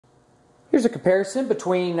Here's a comparison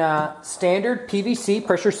between standard PVC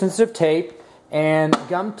pressure-sensitive tape and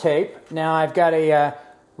gum tape. Now I've got a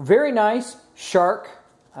very nice Shark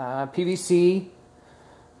PVC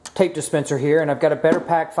tape dispenser here, and I've got a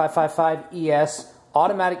BetterPack 555 ES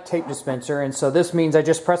automatic tape dispenser, and so this means I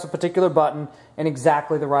just press a particular button and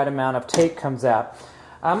exactly the right amount of tape comes out.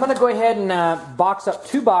 I'm going to go ahead and box up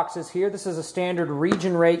two boxes here. This is a standard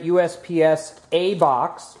Region Rate USPS A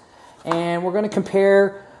box, and we're going to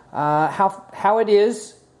compare how it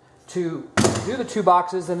is to do the two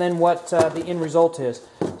boxes and then what the end result is.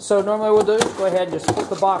 So normally what we'll do is go ahead and just flip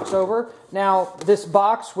the box over. Now this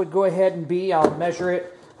box would go ahead and be, I'll measure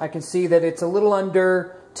it, I can see that it's a little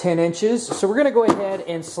under 10 inches. So we're going to go ahead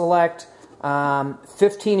and select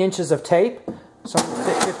 15 inches of tape. So I'm going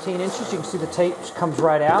to fit 15 inches. You can see the tape comes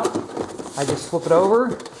right out. I just flip it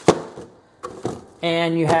over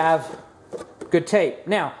and you have good tape.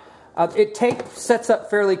 Now, tape sets up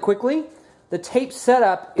fairly quickly. The tape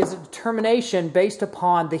setup is a determination based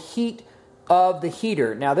upon the heat of the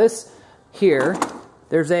heater. Now this here,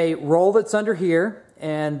 there's a roll that's under here,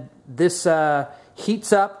 and this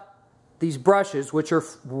heats up these brushes, which are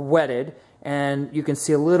wetted, and you can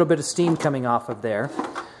see a little bit of steam coming off of there.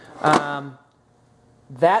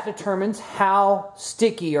 That determines how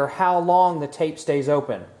sticky or how long the tape stays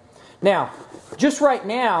open. Now, just right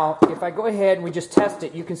now, if I go ahead and we just test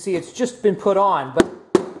it, you can see it's just been put on, but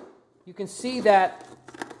you can see that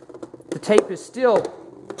the tape is still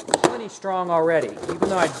plenty strong already, even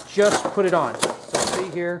though I just put it on. So see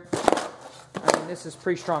here, I mean, this is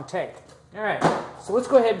pretty strong tape. All right, so let's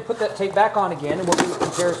go ahead and put that tape back on again, and we'll do a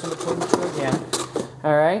comparison between the two again.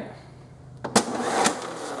 All right.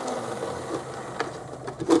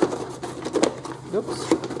 Oops.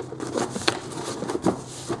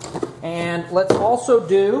 And let's also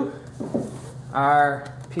do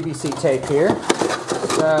our PVC tape here.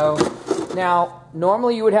 So now,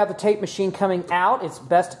 normally you would have the tape machine coming out. It's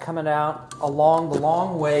best to come out along the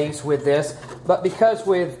long ways with this, but because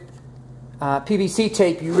with PVC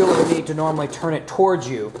tape, you really need to normally turn it towards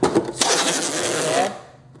you. So,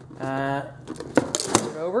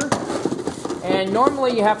 put it over. And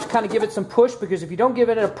normally you have to kind of give it some push, because if you don't give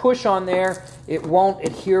it a push on there, it won't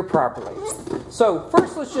adhere properly. So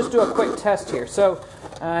first let's just do a quick test here. So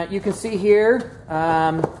you can see here,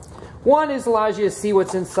 one is allows you to see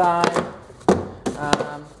what's inside.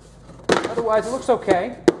 Otherwise it looks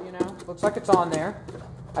okay, you know, looks like it's on there.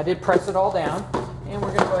 I did press it all down, and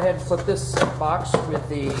we're going to go ahead and flip this box with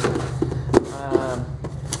the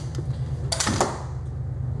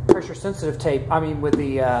pressure sensitive tape, with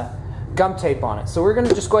the gum tape on it. So we're going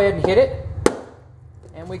to just go ahead and hit it,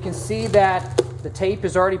 and we can see that the tape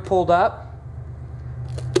is already pulled up.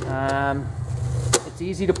 It's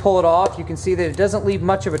easy to pull it off. You can see that it doesn't leave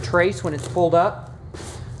much of a trace when it's pulled up.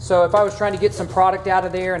 So if I was trying to get some product out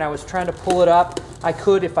of there and I was trying to pull it up, I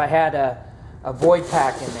could if I had a void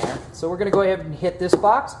pack in there. So we're going to go ahead and hit this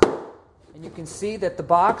box, and you can see that the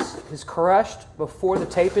box is crushed before the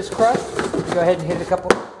tape is crushed. Go ahead and hit it a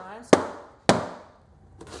couple of times.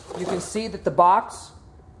 You can see that the box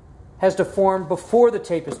has deformed before the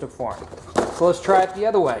tape is deformed. So let's try it the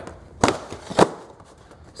other way.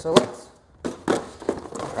 So let's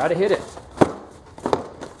try to hit it.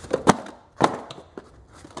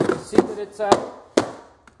 You can see that it's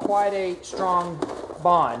quite a strong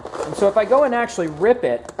bond. And so if I go and actually rip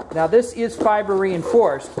it, now this is fiber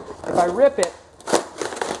reinforced. If I rip it,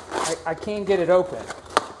 I can get it open.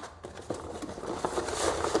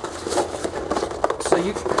 So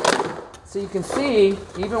you can see,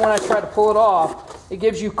 even when I try to pull it off, it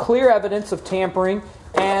gives you clear evidence of tampering.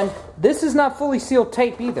 And this is not fully sealed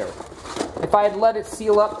tape either. If I had let it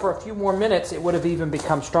seal up for a few more minutes, it would have even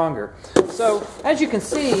become stronger. So, as you can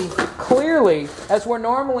see, clearly, as we're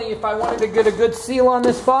normally, if I wanted to get a good seal on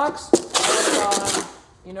this box, I would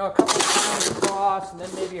have gone, a couple of times across, and then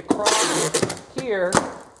maybe across here.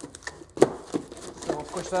 So we'll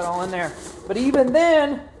push that all in there. But even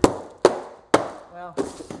then, well,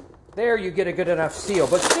 there you get a good enough seal.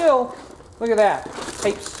 But still, look at that.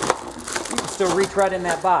 Tape's, you can still reach right in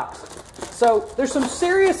that box. So there's some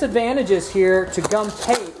serious advantages here to gum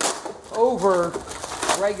tape over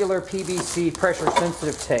regular PVC pressure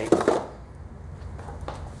sensitive tape.